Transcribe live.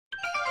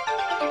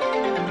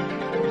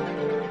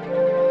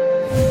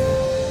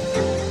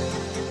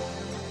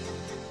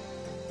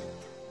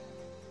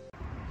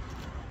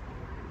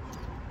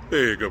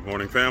Hey, good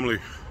morning, family.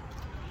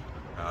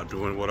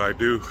 Doing what I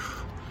do.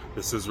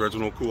 This is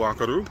Reginald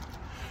Kuakaru,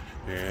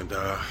 and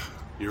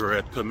you're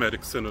at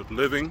Comedic Centered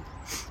Living.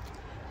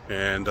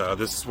 And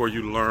this is where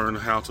you learn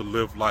how to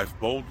live life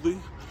boldly,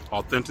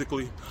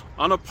 authentically,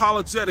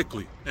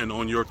 unapologetically, and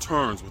on your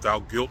terms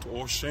without guilt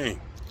or shame.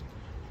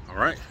 All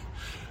right?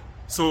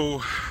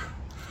 So,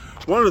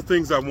 one of the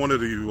things I wanted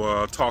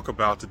to talk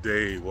about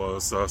today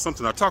was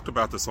something I talked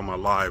about this on my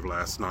live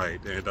last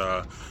night, and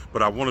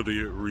but I wanted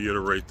to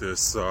reiterate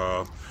this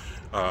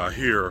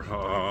here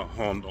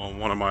on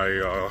one of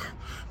my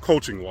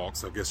coaching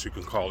walks, I guess you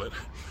can call it,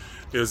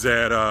 is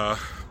that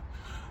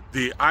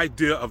the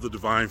idea of the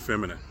divine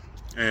feminine.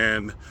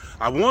 And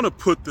I want to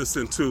put this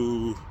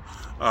into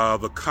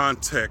the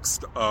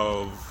context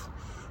of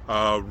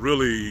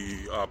really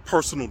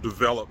personal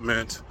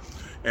development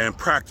and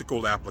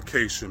practical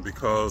application,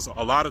 because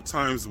a lot of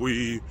times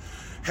we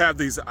have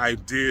these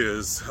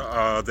ideas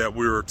that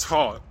we're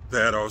taught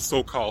that are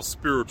so-called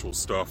spiritual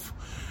stuff,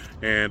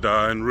 and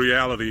in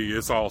reality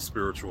it's all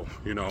spiritual,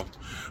 you know.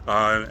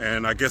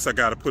 And I guess I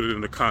got to put it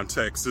into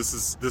context.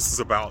 This is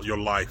about your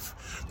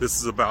life. This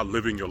is about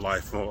living your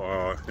life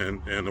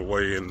in a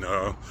way, and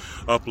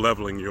up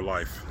leveling your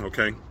life.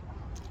 Okay,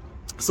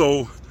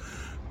 so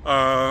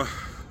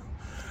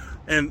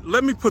and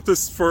let me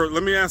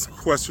ask a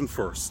question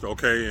first,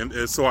 okay?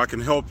 And so I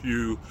can help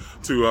you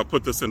to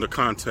put this into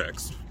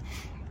context.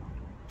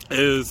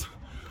 Is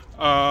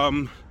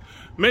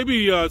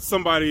maybe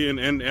somebody,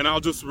 and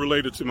I'll just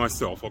relate it to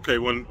myself, okay?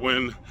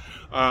 When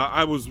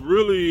I was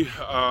really,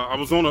 I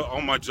was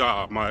on my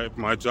job,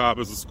 my job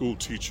as a school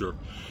teacher,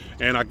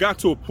 and I got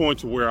to a point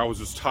to where I was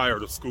just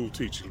tired of school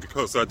teaching,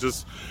 because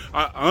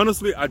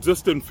honestly, I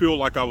just didn't feel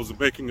like I was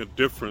making a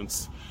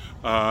difference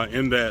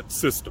in that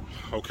system,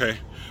 okay?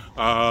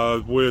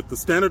 With the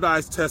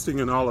standardized testing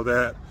and all of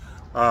that,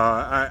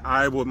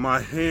 my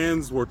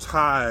hands were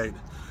tied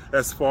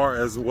as far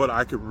as what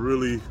I could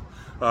really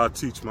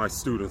teach my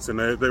students. And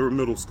they were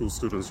middle school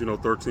students, you know,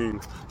 12,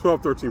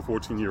 13,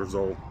 14 years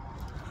old.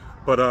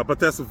 But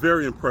that's a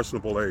very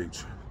impressionable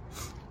age.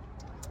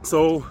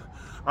 So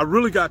I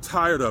really got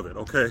tired of it,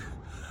 okay?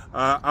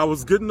 I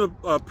was getting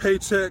a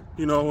paycheck,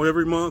 you know,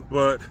 every month,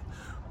 but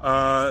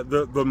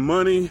the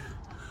money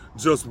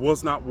just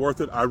was not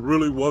worth it. I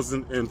really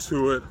wasn't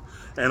into it,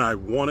 and I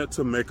wanted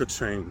to make a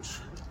change.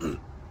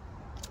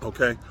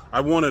 Okay,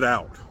 I wanted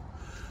out,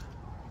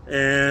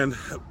 and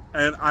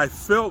I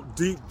felt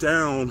deep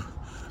down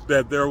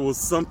that there was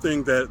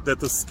something that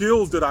the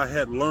skills that I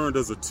had learned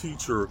as a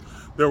teacher,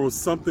 there was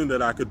something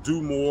that I could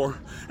do more,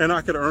 and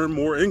I could earn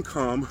more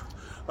income.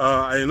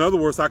 In other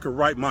words, I could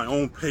write my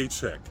own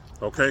paycheck.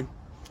 Okay.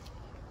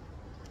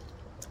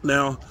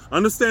 Now,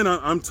 understand,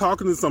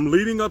 I'm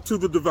leading up to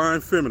the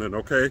divine feminine,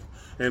 okay?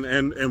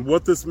 And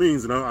what this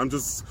means, and I'm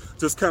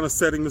just kind of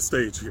setting the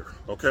stage here,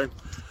 okay?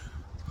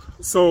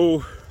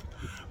 So,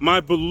 my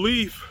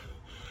belief,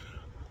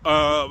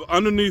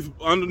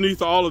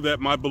 underneath all of that,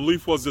 my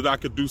belief was that I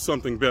could do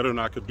something better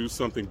and I could do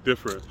something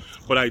different,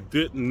 but I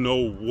didn't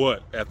know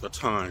what at the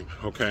time,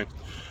 okay?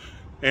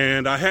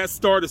 And I had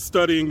started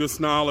studying this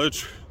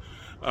knowledge,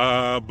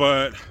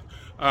 but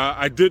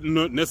I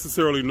didn't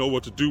necessarily know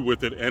what to do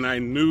with it, and I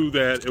knew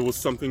that it was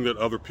something that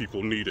other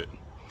people needed.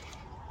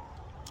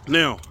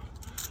 Now,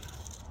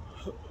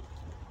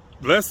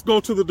 let's go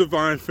to the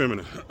divine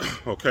feminine,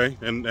 okay?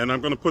 And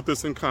I'm going to put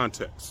this in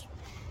context.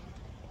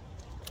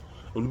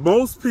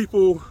 Most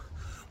people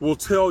will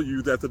tell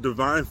you that the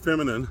divine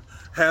feminine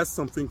has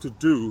something to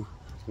do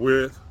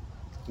with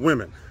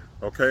women,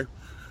 okay?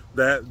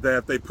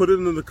 That they put it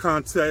in the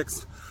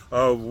context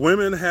of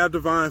women have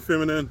divine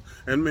feminine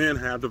and men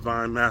have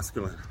divine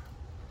masculine.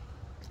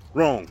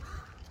 Wrong.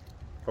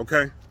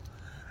 Okay?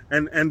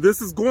 And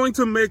this is going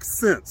to make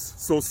sense.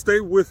 So stay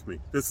with me.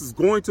 This is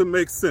going to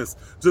make sense.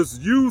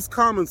 Just use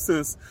common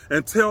sense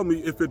and tell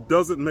me if it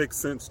doesn't make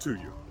sense to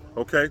you.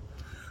 Okay?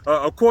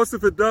 Of course,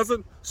 if it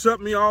doesn't,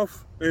 shut me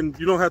off and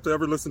you don't have to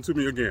ever listen to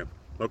me again.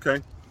 Okay?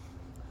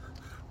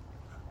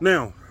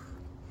 Now,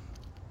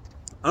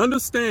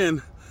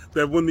 understand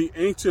that when the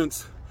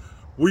ancients,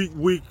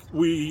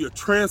 we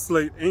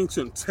translate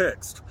ancient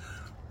text,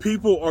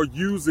 people are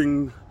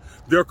using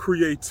their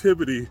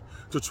creativity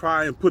to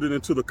try and put it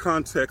into the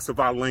context of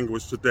our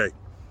language today.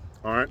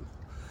 All right.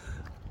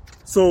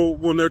 So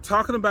when they're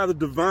talking about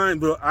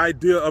the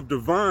idea of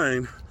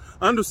divine,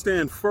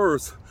 understand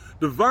first,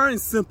 divine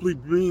simply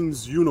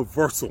means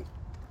universal.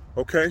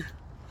 Okay.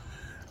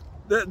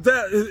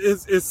 That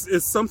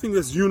is something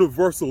that's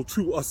universal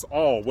to us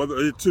all,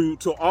 whether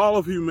to all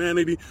of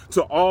humanity,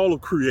 to all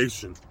of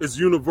creation. It's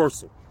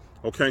universal,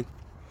 okay?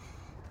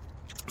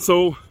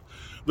 So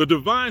the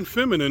divine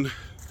feminine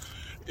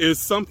is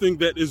something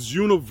that is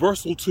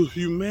universal to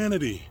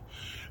humanity.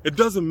 It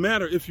doesn't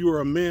matter if you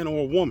are a man or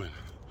a woman.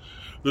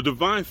 The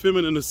divine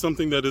feminine is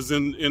something that is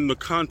in the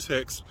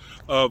context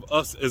of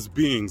us as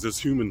beings, as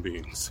human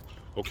beings,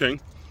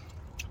 okay?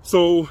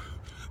 So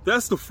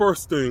that's the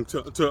first thing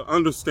to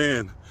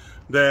understand,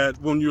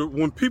 that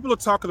when people are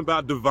talking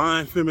about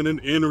divine feminine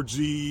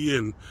energy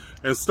and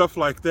stuff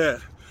like that,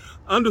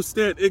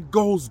 understand it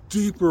goes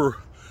deeper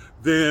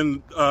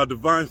than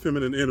divine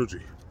feminine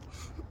energy.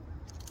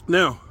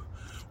 Now,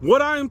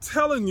 what I am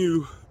telling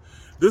you,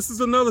 this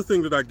is another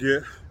thing that I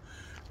get,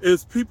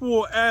 is people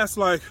will ask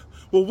like,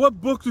 well, what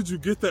book did you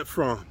get that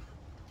from?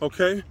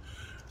 Okay?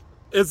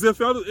 As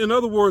if, in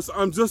other words,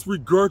 I'm just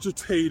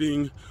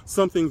regurgitating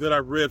something that I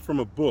read from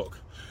a book.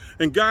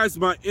 And guys,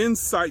 my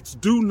insights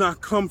do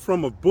not come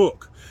from a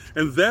book.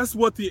 And that's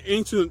what the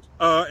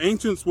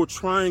ancients were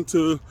trying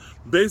to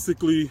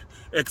basically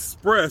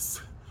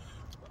express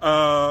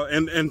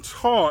and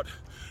taught,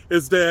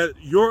 is that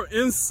your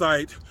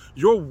insight,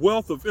 your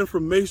wealth of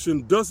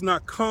information does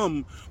not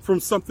come from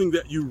something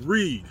that you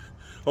read,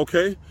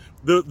 okay?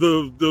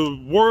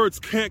 The words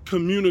can't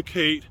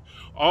communicate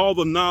all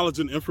the knowledge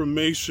and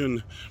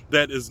information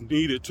that is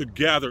needed to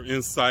gather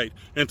insight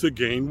and to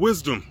gain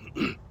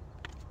wisdom,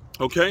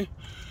 okay?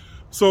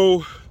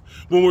 So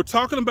when we're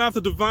talking about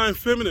the divine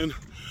feminine,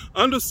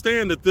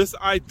 understand that this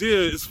idea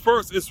is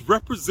first, it's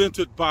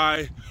represented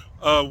by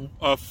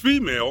a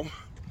female,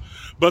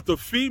 but the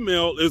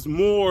female is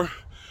more,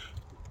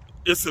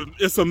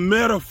 it's a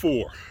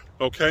metaphor,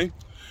 okay?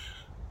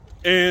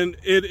 And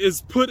it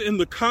is put in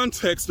the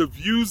context of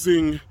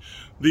using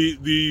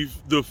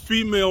the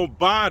female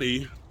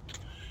body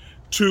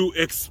to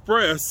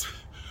express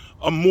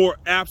a more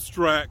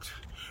abstract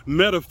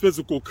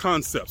metaphysical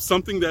concept,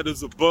 something that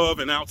is above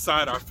and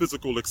outside our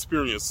physical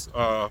experience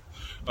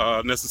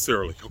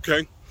necessarily,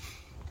 okay?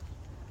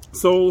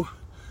 So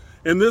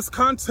in this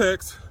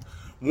context,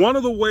 one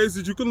of the ways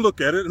that you can look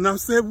at it, and I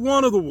said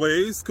one of the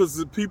ways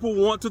because people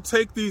want to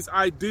take these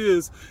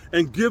ideas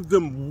and give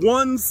them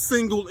one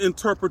single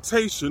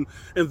interpretation,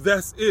 and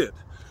that's it.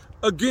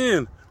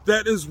 Again,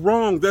 that is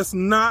wrong. That's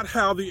not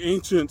how the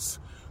ancients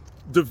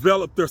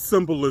developed their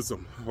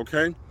symbolism,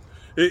 okay?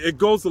 It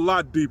goes a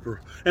lot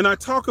deeper. And I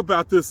talk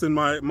about this in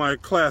my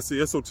class,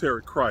 The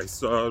Esoteric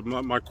Christ,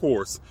 my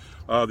course,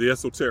 The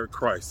Esoteric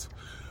Christ,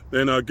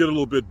 and get a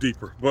little bit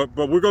deeper. But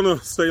we're going to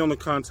stay on the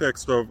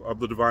context of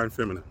the divine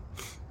feminine.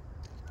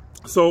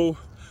 So,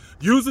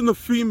 using the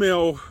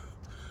female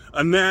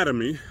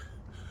anatomy,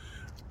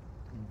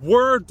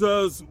 where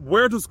does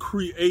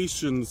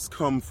creations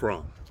come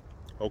from?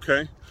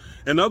 Okay?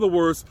 In other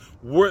words,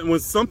 when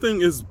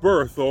something is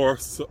birthed,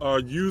 or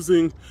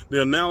using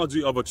the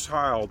analogy of a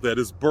child that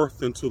is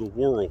birthed into the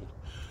world,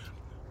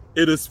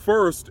 it is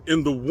first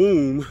in the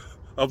womb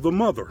of the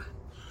mother.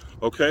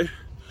 Okay?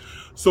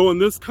 So in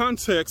this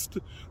context,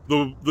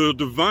 the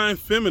divine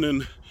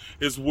feminine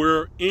is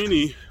where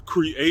any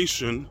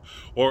creation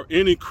or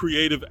any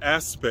creative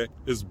aspect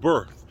is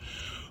birthed.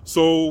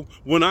 So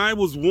when I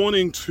was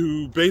wanting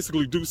to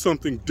basically do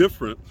something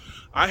different,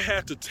 I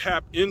had to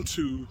tap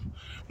into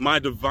my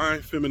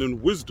divine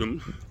feminine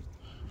wisdom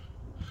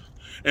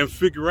and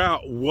figure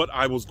out what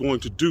I was going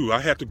to do. I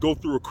had to go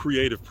through a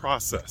creative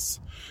process.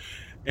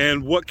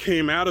 And what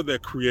came out of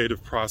that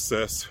creative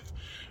process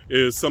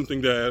is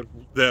something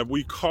that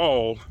we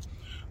call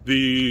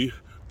the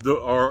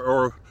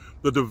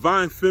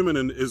divine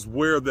feminine, is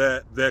where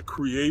that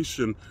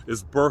creation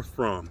is birthed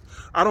from.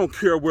 I don't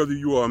care whether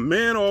you are a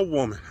man or a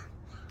woman,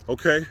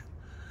 okay?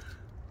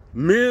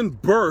 Men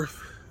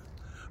birth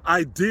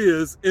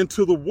ideas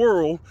into the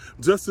world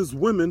just as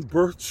women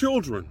birth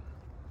children.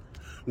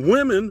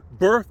 Women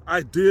birth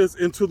ideas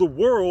into the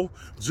world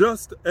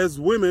just as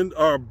women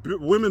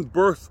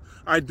birth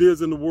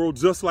ideas in the world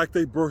just like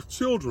they birth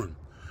children.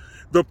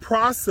 The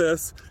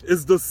process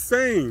is the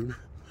same,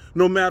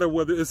 no matter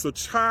whether it's a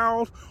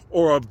child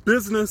or a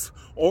business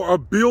or a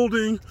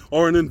building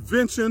or an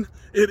invention.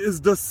 It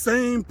is the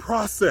same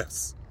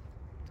process,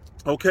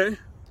 okay?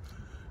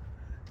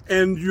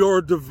 And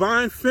your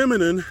divine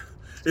feminine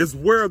is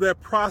where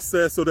that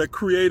process or that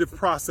creative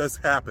process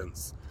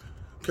happens,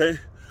 okay?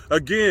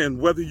 Again,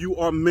 whether you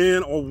are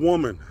man or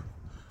woman,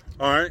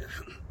 all right?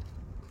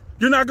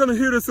 You're not gonna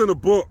hear this in a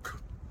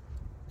book,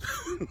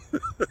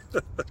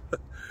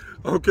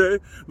 okay?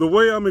 The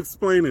way I'm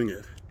explaining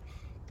it.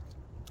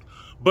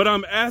 But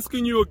I'm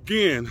asking you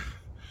again,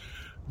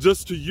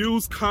 just to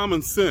use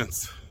common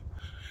sense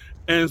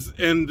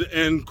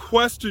and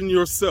question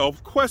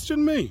yourself,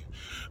 question me.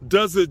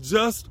 Does it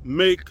just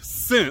make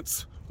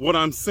sense what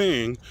I'm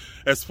saying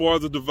as far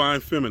as the divine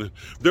feminine?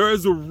 There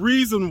is a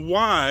reason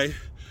why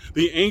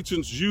the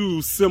ancients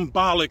used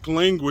symbolic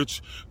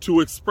language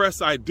to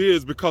express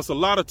ideas, because a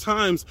lot of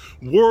times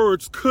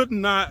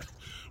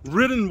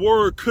written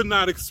word could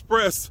not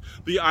express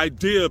the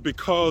idea,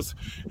 because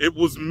it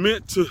was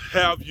meant to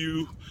have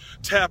you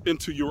tap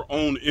into your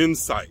own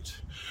insight.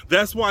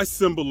 That's why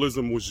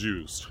symbolism was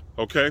used,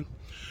 okay?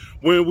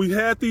 When we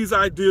had these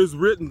ideas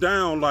written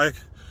down, like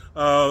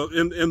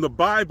in the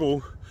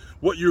Bible,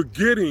 what you're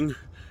getting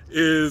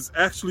is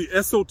actually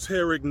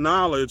esoteric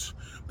knowledge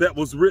that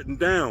was written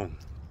down.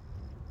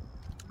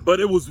 But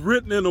it was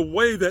written in a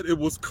way that it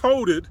was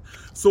coded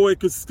so it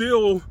could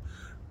still,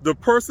 the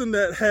person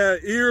that had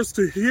ears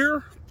to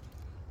hear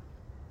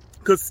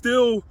could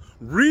still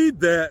read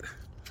that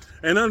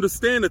and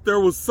understand that there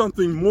was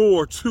something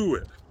more to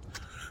it.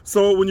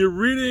 So when you're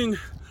reading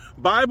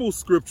Bible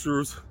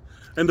scriptures,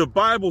 And the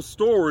Bible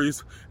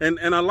stories, and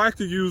I like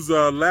to use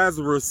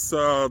Lazarus,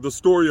 the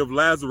story of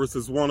Lazarus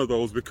is one of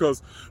those,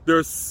 because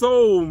there's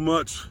so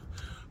much,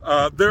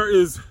 there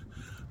is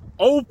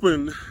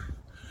open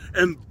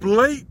and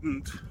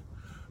blatant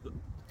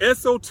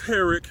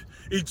esoteric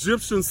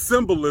Egyptian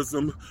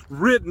symbolism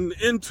written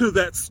into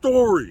that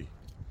story,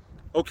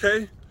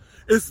 okay?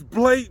 It's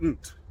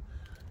blatant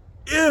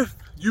if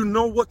you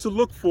know what to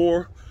look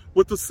for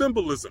with the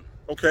symbolism,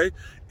 okay?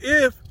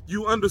 If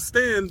you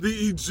understand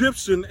the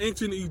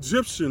ancient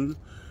Egyptian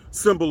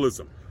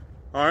symbolism,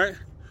 all right?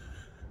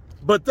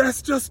 But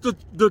that's just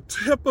the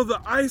tip of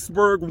the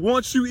iceberg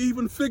once you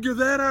even figure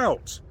that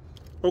out,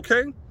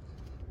 okay?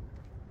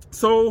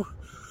 So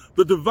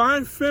the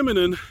divine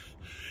feminine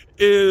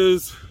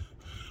is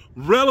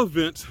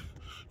relevant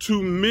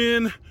to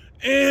men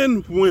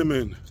and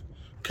women,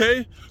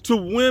 okay? To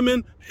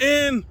women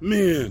and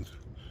men.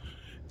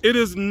 It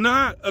is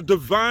not a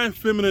divine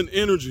feminine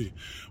energy.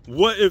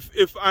 What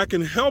if I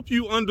can help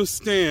you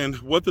understand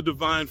what the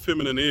divine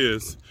feminine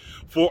is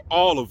for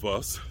all of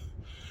us,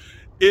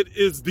 it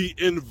is the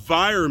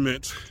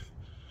environment,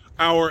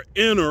 our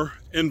inner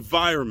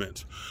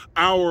environment,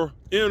 our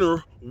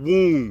inner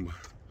womb,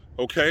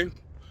 okay?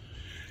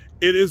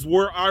 It is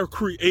where our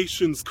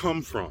creations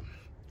come from,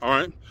 all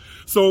right?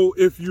 So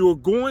if you're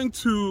going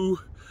to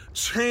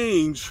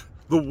change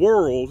the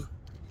world,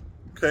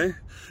 okay,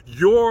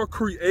 your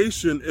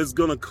creation is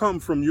going to come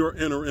from your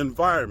inner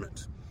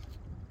environment.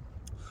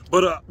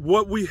 But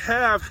what we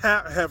have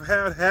had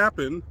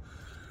happen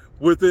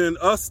within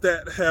us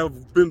that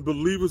have been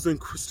believers in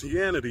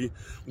Christianity,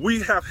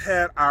 we have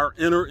had our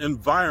inner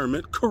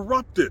environment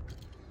corrupted,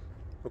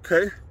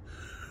 okay?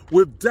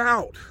 With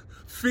doubt,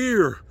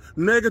 fear,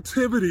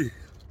 negativity,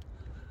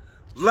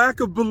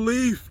 lack of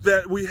belief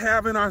that we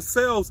have in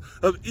ourselves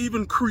of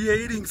even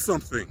creating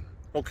something,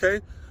 okay?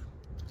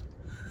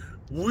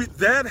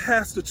 That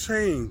has to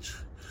change.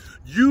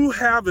 You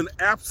have an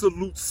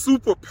absolute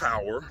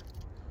superpower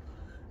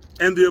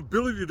and the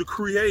ability to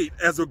create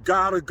as a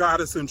god or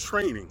goddess in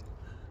training,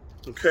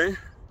 okay?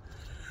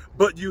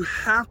 But you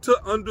have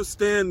to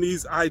understand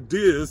these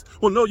ideas.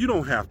 Well, no, you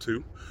don't have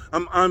to.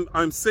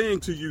 I'm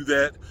saying to you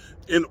that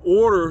in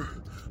order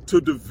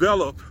to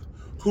develop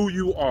who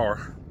you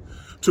are,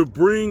 to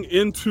bring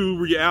into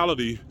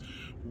reality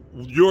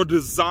your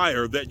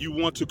desire that you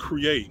want to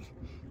create.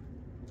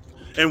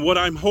 And what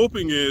I'm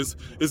hoping is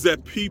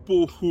that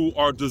people who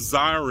are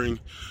desiring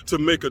to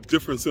make a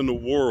difference in the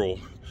world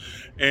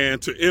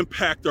and to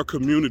impact their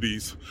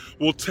communities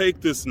will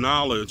take this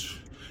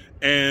knowledge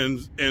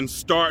and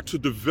start to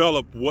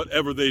develop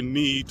whatever they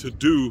need to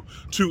do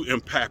to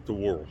impact the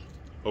world,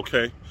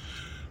 okay?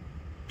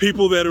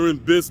 People that are in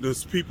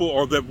business, people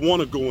or that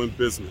want to go in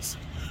business,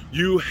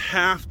 you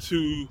have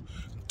to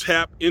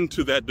tap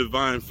into that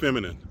divine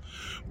feminine,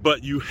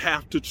 but you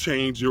have to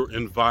change your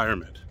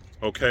environment,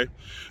 okay?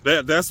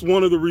 That's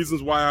one of the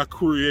reasons why I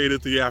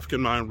created the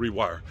African Mind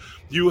Rewire.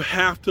 You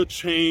have to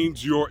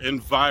change your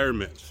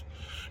environment.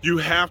 You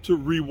have to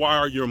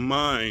rewire your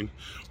mind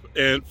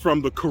and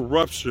from the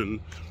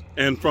corruption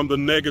and from the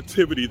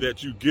negativity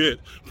that you get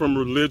from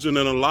religion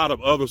and a lot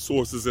of other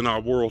sources in our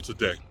world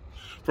today,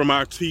 from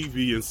our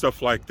TV and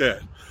stuff like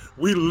that.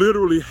 We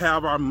literally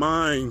have our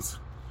minds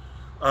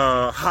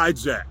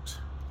hijacked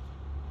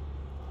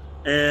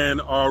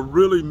and are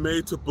really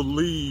made to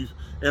believe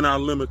in our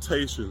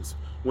limitations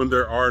when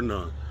there are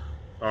none,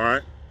 all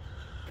right?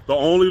 The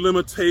only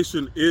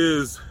limitation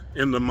is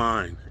in the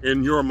mind,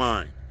 in your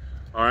mind,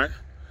 all right?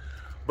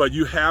 But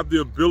you have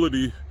the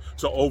ability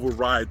to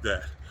override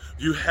that.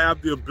 You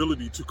have the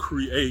ability to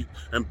create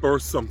and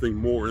birth something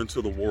more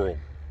into the world,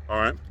 all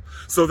right?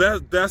 So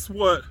that's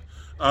what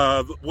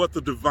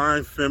the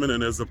divine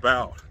feminine is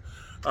about.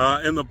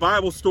 In the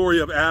Bible story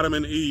of Adam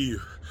and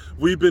Eve,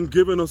 we've been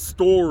given a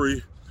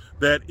story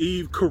that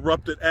Eve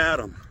corrupted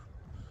Adam.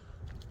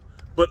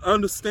 But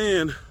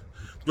understand,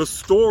 the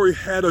story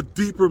had a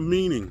deeper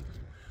meaning.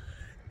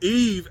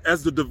 Eve,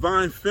 as the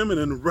divine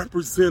feminine,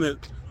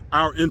 represented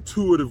our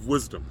intuitive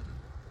wisdom,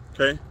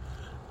 okay?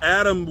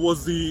 Adam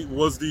was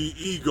the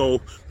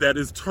ego that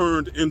is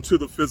turned into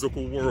the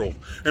physical world.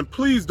 And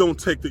please don't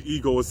take the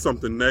ego as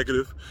something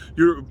negative.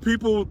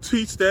 People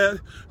teach that,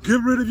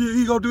 get rid of your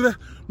ego, do that.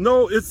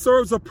 No, it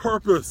serves a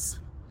purpose.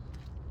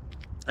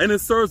 And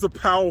it serves a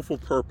powerful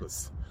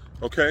purpose,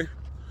 okay?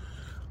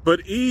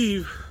 But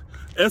Eve,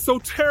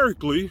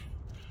 esoterically,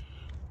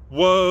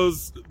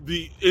 was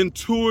the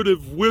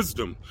intuitive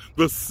wisdom.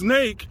 The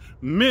snake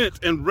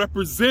meant and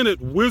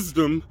represented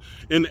wisdom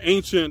in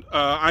ancient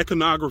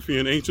iconography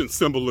and ancient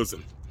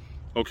symbolism,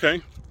 okay?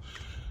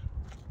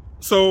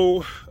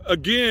 So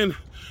again,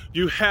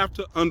 you have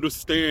to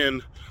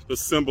understand the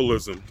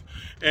symbolism.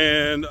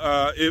 And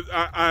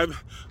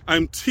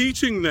I'm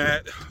teaching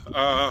that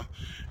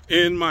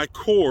in my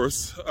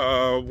course,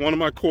 one of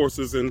my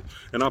courses, and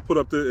I'll put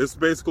up it's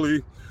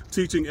basically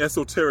teaching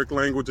esoteric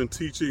language and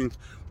teaching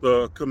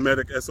the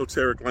Kemetic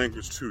esoteric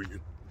language to you.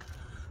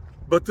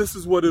 But this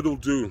is what it'll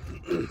do.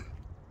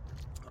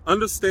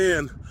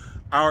 Understand,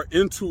 our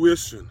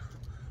intuition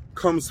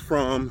comes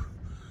from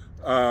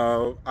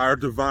our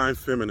divine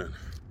feminine.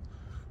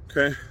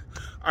 Okay,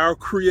 our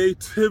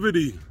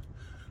creativity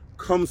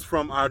comes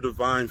from our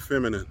divine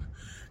feminine.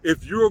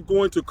 If you're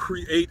going to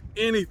create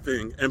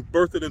anything and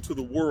birth it into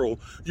the world,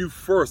 you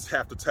first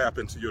have to tap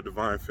into your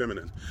divine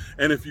feminine.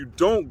 And if you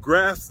don't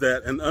grasp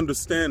that and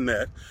understand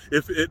that,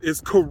 if it is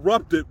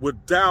corrupted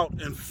with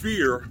doubt and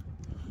fear,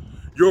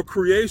 your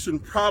creation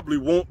probably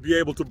won't be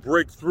able to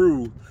break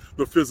through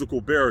the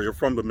physical barrier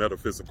from the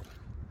metaphysical.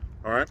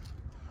 All right?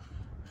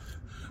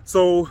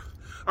 So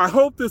I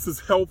hope this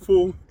is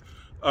helpful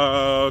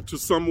to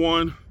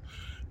someone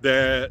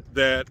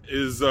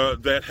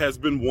that has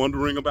been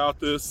wondering about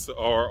this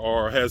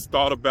or has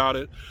thought about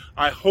it.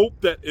 I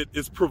hope that it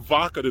is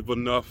provocative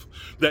enough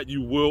that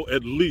you will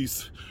at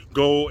least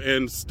go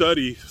and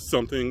study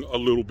something a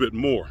little bit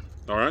more.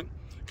 All right,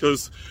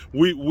 because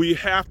we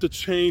have to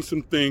change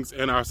some things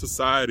in our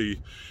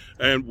society,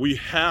 and we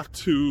have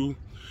to,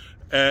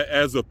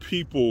 as a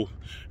people,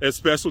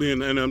 especially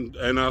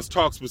and I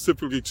talk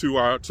specifically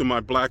to my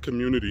Black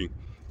community.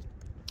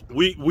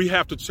 We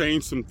have to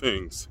change some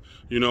things,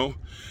 you know,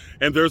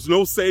 and there's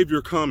no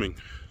savior coming,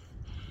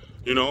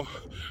 you know,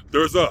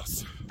 there's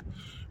us,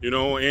 you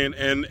know,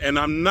 and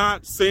I'm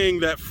not saying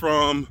that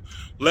from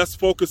let's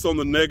focus on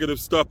the negative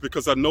stuff,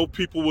 because I know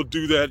people will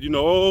do that, you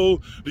know,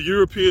 oh, the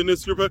European,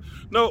 this, European.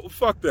 No,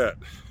 fuck that.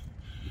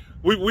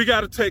 We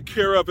got to take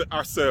care of it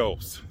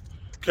ourselves,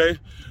 okay?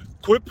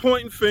 Quit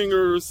pointing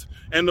fingers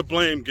and the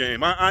blame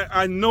game.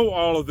 I know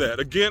all of that.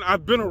 Again,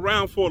 I've been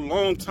around for a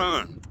long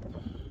time.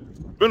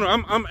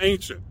 I'm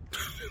ancient.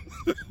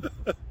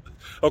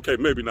 Okay,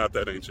 maybe not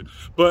that ancient,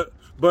 but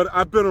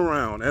I've been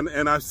around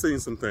and I've seen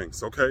some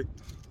things, okay?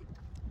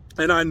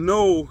 And I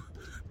know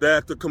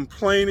that the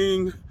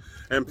complaining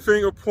and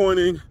finger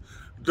pointing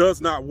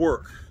does not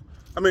work.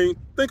 I mean,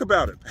 think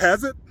about it.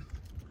 Has it?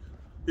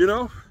 You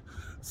know?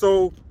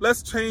 So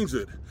let's change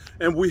it.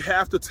 And we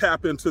have to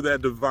tap into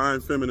that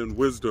divine feminine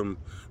wisdom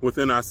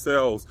within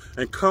ourselves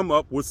and come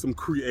up with some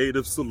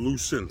creative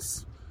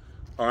solutions.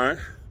 All right?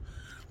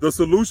 The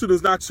solution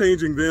is not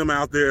changing them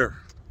out there.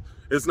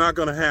 It's not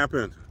going to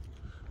happen.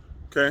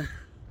 Okay?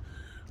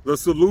 The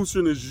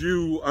solution is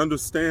you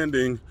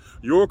understanding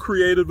your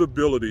creative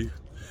ability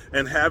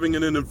and having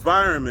an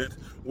environment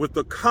with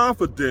the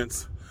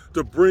confidence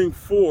to bring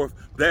forth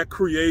that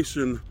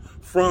creation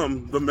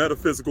from the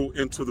metaphysical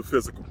into the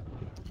physical.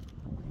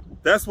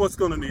 That's what's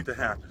going to need to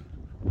happen.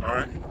 All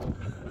right?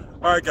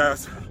 All right,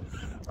 guys.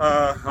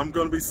 I'm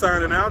going to be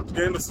signing out.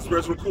 Again, this is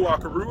Reginald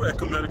Kuakaru at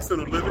Kemetic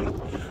Center Living.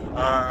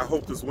 I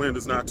hope this wind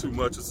is not too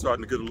much. It's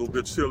starting to get a little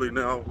bit chilly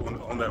now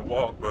on that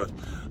walk, but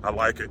I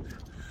like it.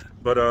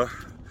 But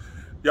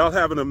y'all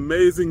have an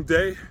amazing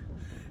day,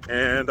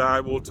 and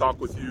I will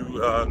talk with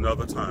you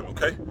another time,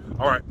 okay?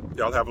 All right.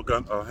 Y'all have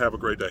a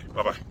great day.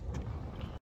 Bye-bye.